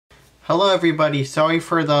Hello everybody, sorry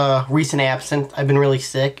for the recent absence. I've been really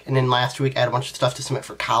sick, and then last week I had a bunch of stuff to submit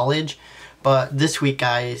for college. But this week,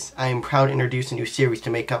 guys, I am proud to introduce a new series to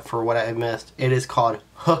make up for what I missed. It is called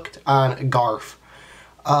Hooked on Garf.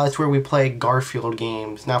 It's where we play Garfield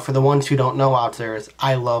games. Now, for the ones who don't know out there,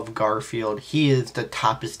 I love Garfield. He is the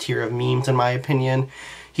toppest tier of memes, in my opinion.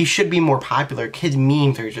 He should be more popular. Kids'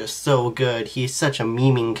 memes are just so good. He's such a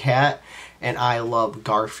memeing cat, and I love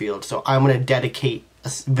Garfield. So I'm going to dedicate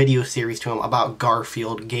a video series to him about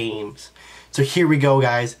Garfield games. So here we go,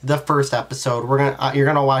 guys. The first episode. You're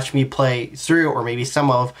gonna watch me play through, or maybe some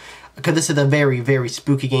of, because this is a very, very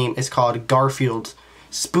spooky game. It's called Garfield's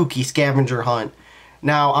Spooky Scavenger Hunt.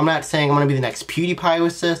 Now, I'm not saying I'm gonna be the next PewDiePie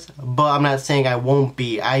with this, but I'm not saying I won't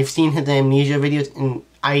be. I've seen his Amnesia videos, and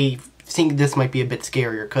I think this might be a bit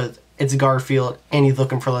scarier because it's Garfield and he's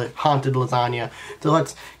looking for the haunted lasagna. So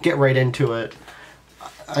let's get right into it.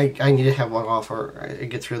 I need to have one off or it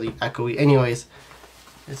gets really echoey. Anyways,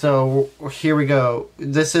 so here we go.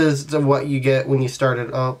 This is what you get when you start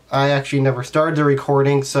it up. I actually never started the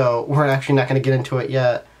recording, so we're actually not going to get into it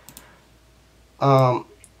yet.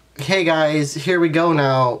 Hey guys, here we go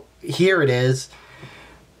now. Here it is.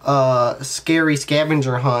 Scary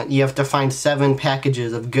scavenger hunt. You have to find 7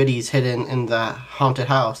 packages of goodies hidden in the haunted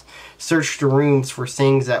house. Search the rooms for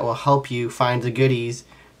things that will help you find the goodies.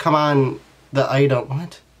 Come on. The item,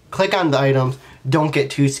 what? Click on the items. Don't get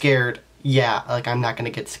too scared. Yeah, like I'm not gonna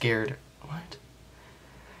get scared. What?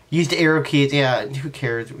 Use the arrow keys. Yeah, who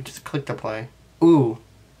cares? We just click to play. Ooh,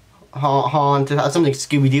 haunted. Something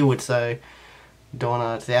Scooby-Doo would say.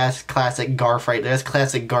 Donuts. That's classic Garf right there. That's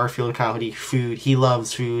classic Garfield comedy. Food. He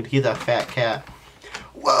loves food. He's a fat cat.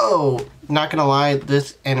 Whoa! Not gonna lie,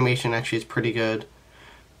 this animation actually is pretty good.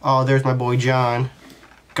 Oh, there's my boy John.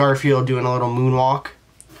 Garfield doing a little moonwalk.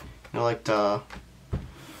 You know, like the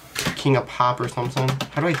King of Pop or something.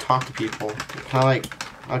 How do I talk to people? Kind of like,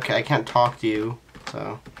 okay, I can't talk to you,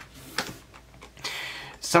 so.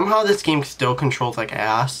 Somehow this game still controls like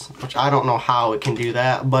ass, which I don't know how it can do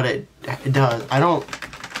that, but it does.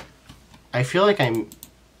 I feel like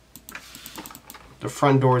the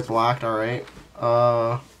front door is locked, alright.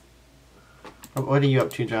 What are you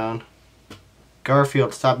up to, John?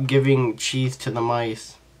 Garfield, stop giving cheese to the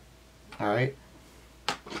mice. Alright.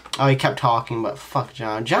 Oh, he kept talking, but fuck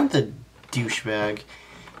John. John's a douchebag.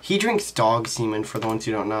 He drinks dog semen, for the ones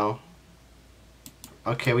who don't know.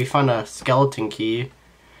 Okay, we found a skeleton key.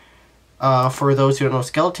 For those who don't know,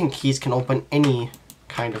 skeleton keys can open any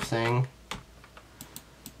kind of thing.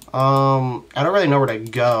 I don't really know where to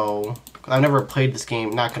go. I've never played this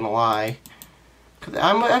game, not gonna lie.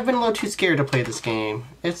 I've been a little too scared to play this game.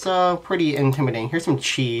 It's pretty intimidating. Here's some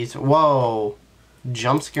cheese. Whoa.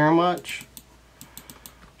 Jump scare much?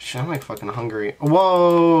 Shit, I'm like fucking hungry.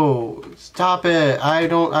 Whoa! Stop it! I've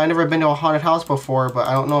never been to a haunted house before, but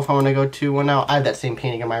I don't know if I want to go to one now. I have that same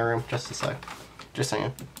painting in my room, just to say. Just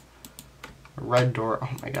saying. Red door. Oh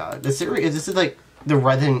my god. This is like the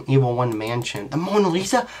Resident Evil 1 mansion. The Mona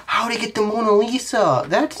Lisa? How'd I get the Mona Lisa?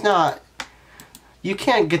 That's not... You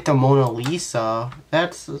can't get the Mona Lisa.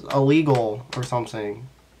 That's illegal or something.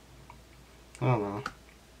 I don't know.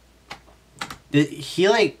 Did he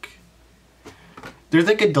like... There's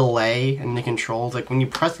like a delay in the controls. Like when you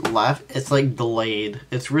press left, it's like delayed.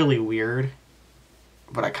 It's really weird.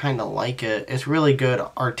 But I kind of like it. It's really good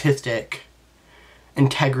artistic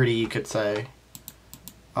integrity, you could say.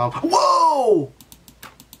 Whoa!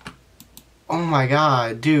 Oh my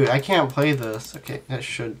god, dude, I can't play this. Okay, that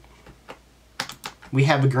should... We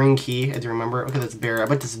have a green key, as you remember. Look at this bear. I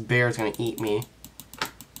bet this bear is going to eat me.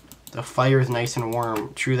 The fire is nice and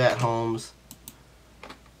warm. True that, Holmes.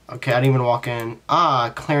 Okay, I didn't even walk in.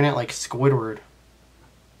 Ah, clarinet like Squidward.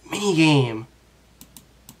 Minigame.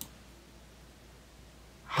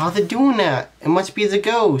 How's it doing that? It must be the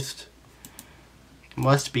ghost.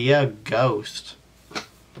 Must be a ghost.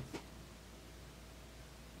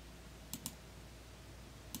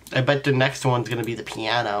 I bet the next one's gonna be the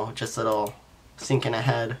piano. Just a little thinking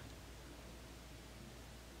ahead.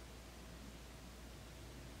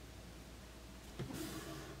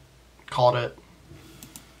 Called it.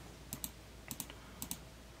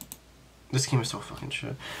 This game is so fucking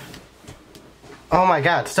shit. Oh my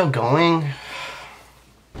god, it's still going?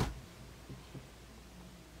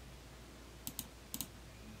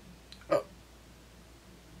 Oh.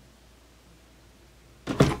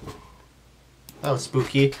 That was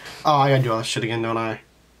spooky. Oh, I gotta do all this shit again, don't I?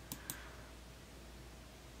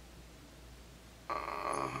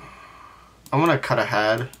 I'm gonna cut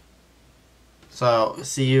ahead. So,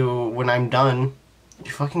 see you when I'm done. Are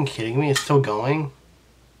you fucking kidding me? It's still going?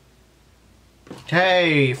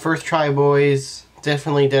 Hey, first try, boys.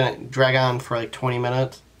 Definitely didn't drag on for like 20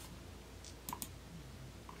 minutes.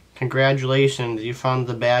 Congratulations, you found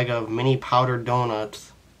the bag of mini powdered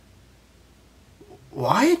donuts.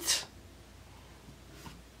 What?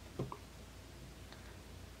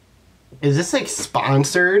 Is this like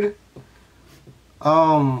sponsored?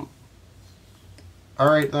 Alright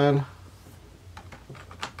then.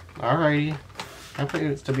 Alrighty. I put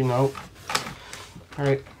it to be nope.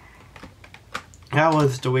 Alright. That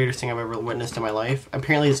was the weirdest thing I've ever witnessed in my life.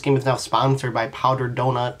 Apparently this game is now sponsored by Powdered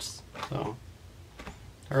Donuts. So.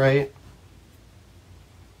 Alright.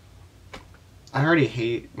 I already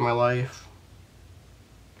hate my life.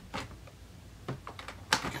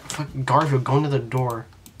 Fucking Garfield going to the door.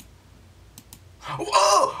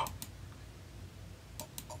 Whoa!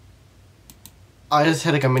 I just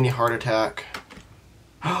had like a mini heart attack.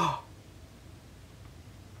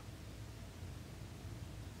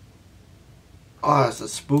 Oh, it's a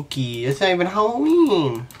spooky. It's not even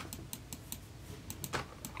Halloween.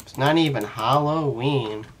 It's not even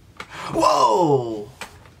Halloween. Whoa!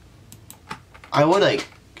 I would like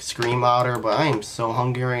scream louder, but I am so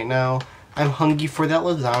hungry right now. I'm hungry for that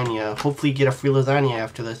lasagna. Hopefully get a free lasagna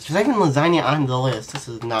after this. There's not even lasagna on the list. This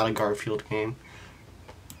is not a Garfield game.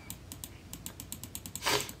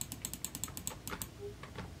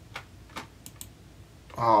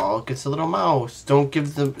 Oh, look, it's a little mouse. Don't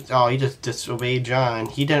give the... Oh, he just disobeyed John.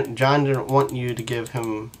 John didn't want you to give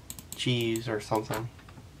him cheese or something.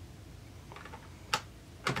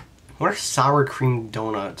 What are sour cream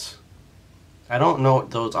donuts? I don't know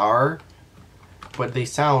what those are, but they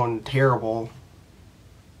sound terrible.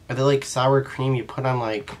 Are they like sour cream you put on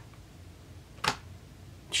like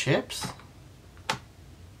chips?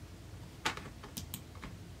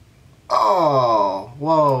 Oh,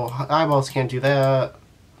 whoa, eyeballs can't do that.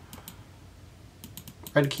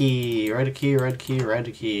 Red key, red key, red key,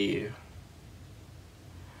 red key.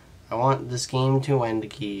 I want this game to end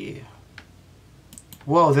key.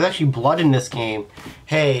 Whoa, there's actually blood in this game.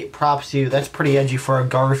 Hey, props to you. That's pretty edgy for a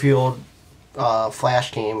Garfield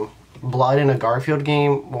Flash game. Blood in a Garfield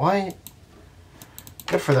game? What?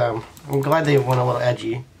 Good for them. I'm glad they went a little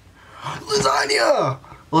edgy. Lasagna!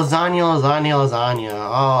 Lasagna, lasagna, lasagna.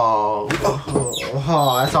 Oh,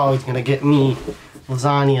 that's always gonna get me.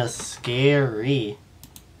 Lasagna's scary.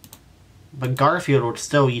 But Garfield would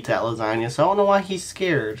still eat that lasagna, so I don't know why he's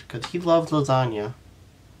scared. Because he loves lasagna.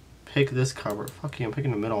 Pick this cover. Fuck you, I'm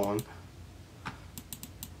picking the middle one.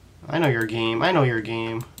 I know your game. I know your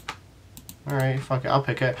game. Alright, fuck it. I'll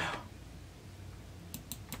pick it.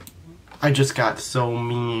 I just got so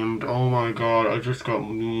memed. Oh my god, I just got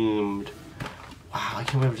memed. Wow, I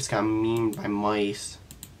can't believe I just got memed by mice.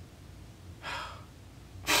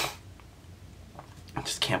 I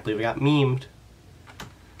just can't believe I got memed.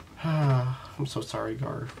 I'm so sorry,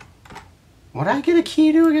 Garf. What did I get a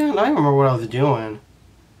key to again? I don't remember what I was doing.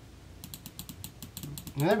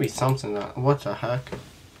 That'd be something. What the heck?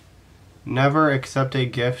 Never accept a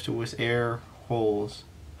gift with air holes.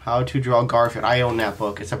 How to Draw Garfield. I own that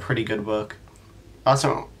book. It's a pretty good book. I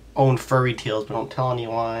also own Furry Tales, but don't tell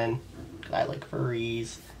anyone. I like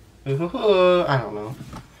furries. I don't know.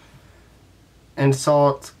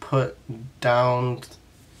 Insult put down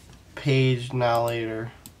page now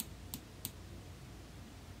later.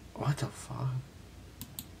 What the fuck?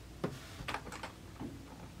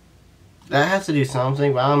 That has to do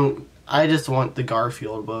something, but I just want the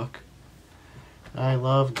Garfield book. I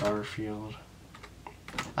love Garfield.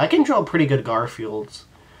 I can draw pretty good Garfields.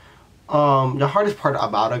 The hardest part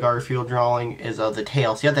about a Garfield drawing is the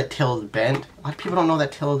tail. See how that tail is bent? A lot of people don't know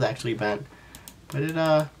that tail is actually bent. But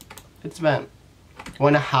it's bent.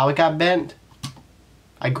 Wanna know how it got bent?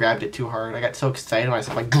 I grabbed it too hard. I got so excited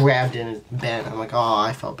myself. I grabbed it and it's bent. I'm like, oh,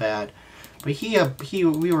 I felt bad. But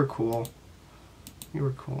we were cool. We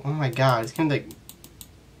were cool. Oh my god, it's kind of like...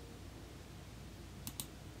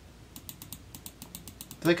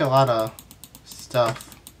 There's like a lot of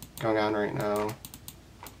stuff going on right now.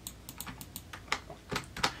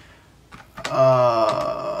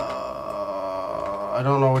 I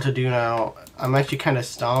don't know what to do now. I'm actually kind of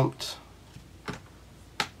stumped.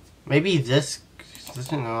 Maybe this...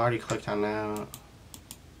 I already clicked on that.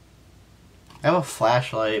 I have a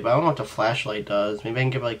flashlight, but I don't know what the flashlight does. Maybe I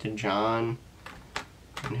can give it like to John.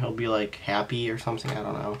 And he'll be like happy or something. I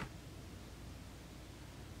don't know.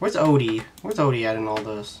 Where's Odie? Where's Odie at in all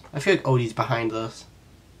this? I feel like Odie's behind this.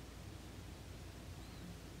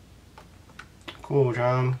 Cool,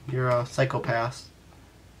 John. You're a psychopath.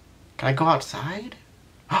 Can I go outside?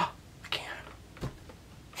 I can.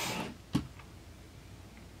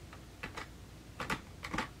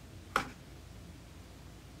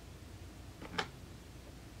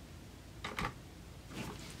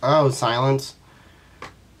 Oh, silence.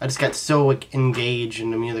 I just got so like engaged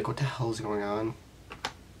in the music. What the hell is going on?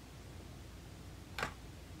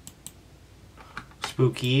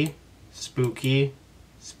 Spooky, spooky,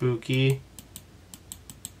 spooky.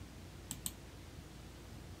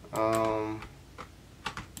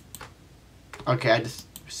 Okay, I just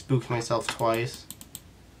spooked myself twice.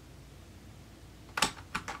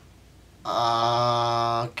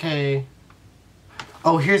 Okay.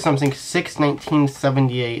 Oh, here's something.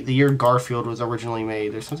 6/1978, the year Garfield was originally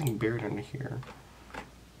made. There's something buried under here.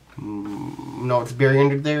 No, it's buried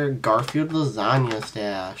under there. Garfield lasagna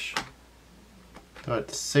stash. So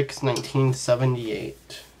it's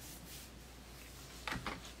 6/1978.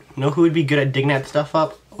 You know who would be good at digging that stuff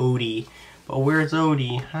up? Odie. But where's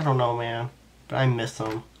Odie? I don't know, man. But I miss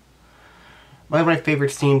him. One of my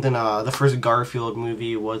favorite scenes in the first Garfield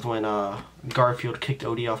movie was when Garfield kicked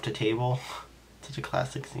Odie off the table. Such a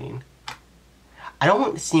classic scene. I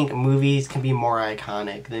don't think movies can be more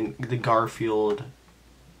iconic than the Garfield.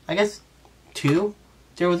 I guess 2?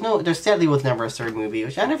 There sadly was never a third movie,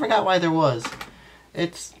 which I never got why there was.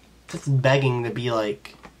 It's just begging to be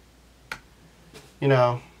like, you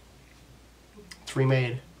know, it's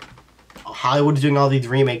remade. Hollywood's doing all these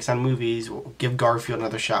remakes on movies. Give Garfield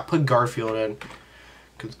another shot. Put Garfield in.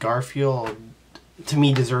 Because Garfield, to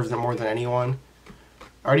me, deserves it more than anyone.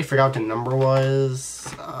 I already forgot what the number was.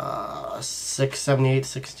 6, 7, 8,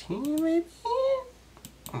 16, maybe? Oh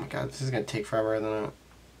my god, this is going to take forever, isn't it?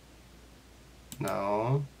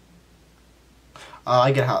 No.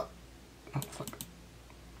 I get how... Oh, fuck.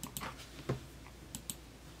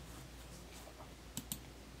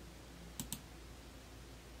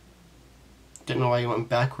 Didn't know why you went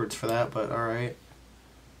backwards for that, but alright.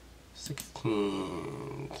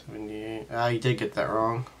 1678. Ah, you did get that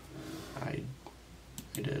wrong. I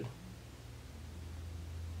did.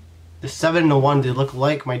 The 7 and the 1 did look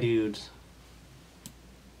alike, my dudes.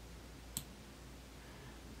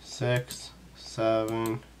 6,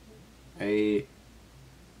 7, 8,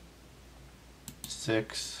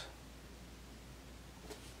 6.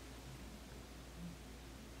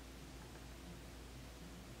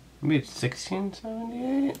 Maybe it's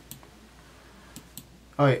 1678?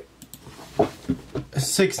 Oh wait.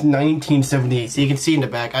 6/1978. So you can see in the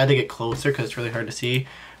back. I had to get closer because it's really hard to see.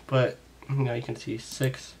 But, you know, you can see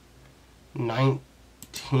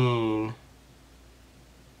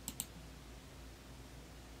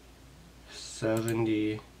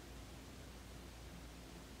 6/1970.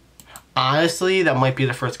 Honestly, that might be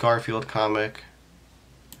the first Garfield comic.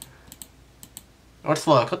 Let's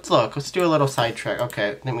look. Let's do a little sidetrack.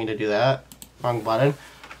 Okay, didn't mean to do that. Wrong button.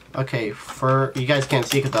 Okay, you guys can't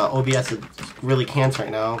see because the OBS is really cancer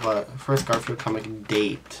right now, but first Garfield comic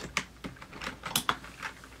date.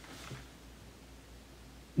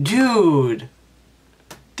 Dude,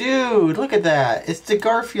 look at that. It's the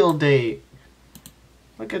Garfield date.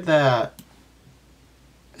 Look at that.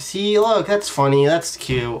 See, look, that's funny. That's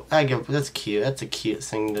cute. That's cute. That's a cute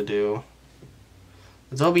thing to do.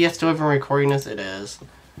 Is OBS still even recording this? It is.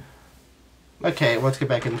 Okay, let's get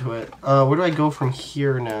back into it. Where do I go from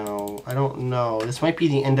here now? I don't know. This might be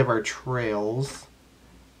the end of our trails.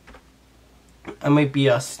 I might be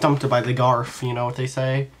stumped by the Garf, you know what they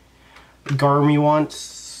say? Gar me once,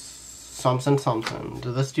 something, something.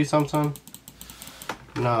 Did this do something?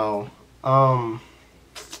 No. I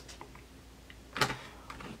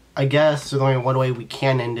guess there's only one way we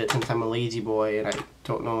can end it since I'm a lazy boy and I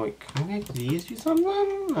don't know, like, can we make these do something?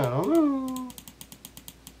 I don't know.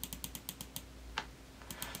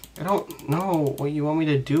 I don't know what you want me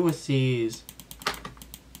to do with these.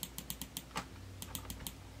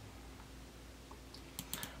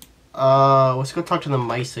 Let's go talk to the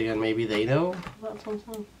mice again. Maybe they know about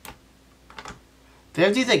something. They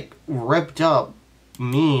have these, like, ripped up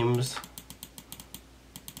memes.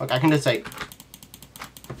 Like, I can just, like...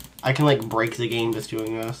 I can, like, break the game just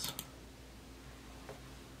doing this.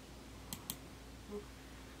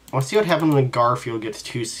 Let's see what happens when Garfield gets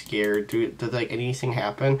too scared. Does, like, anything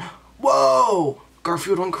happen? Whoa!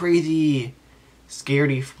 Garfield went crazy!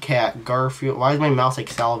 Scaredy cat, Garfield. Why is my mouse, like,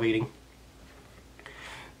 salivating?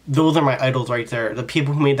 Those are my idols right there. The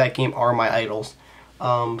people who made that game are my idols.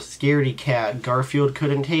 Scaredy cat, Garfield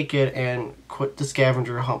couldn't take it and quit the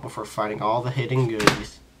scavenger hunt before finding all the hidden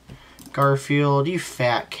goodies. Garfield, you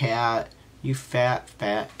fat cat. You fat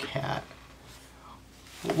cat.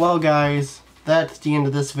 Well, guys, that's the end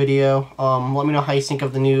of this video. Let me know how you think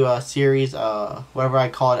of the new series, whatever I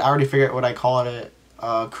call it. I already figured out what I call it.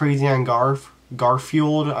 Crazy on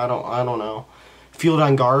Garfield. I don't know. Field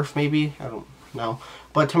on Garf, maybe. I don't know.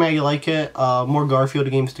 But tell me how you like it. More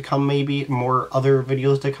Garfield games to come, maybe. More other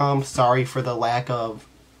videos to come. Sorry for the lack of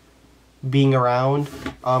being around.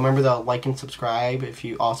 Remember to like and subscribe if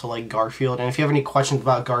you also like Garfield. And if you have any questions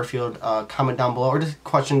about Garfield, comment down below, or just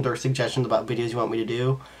questions or suggestions about videos you want me to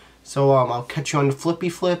do. So I'll catch you on the flippy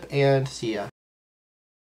flip, and see ya.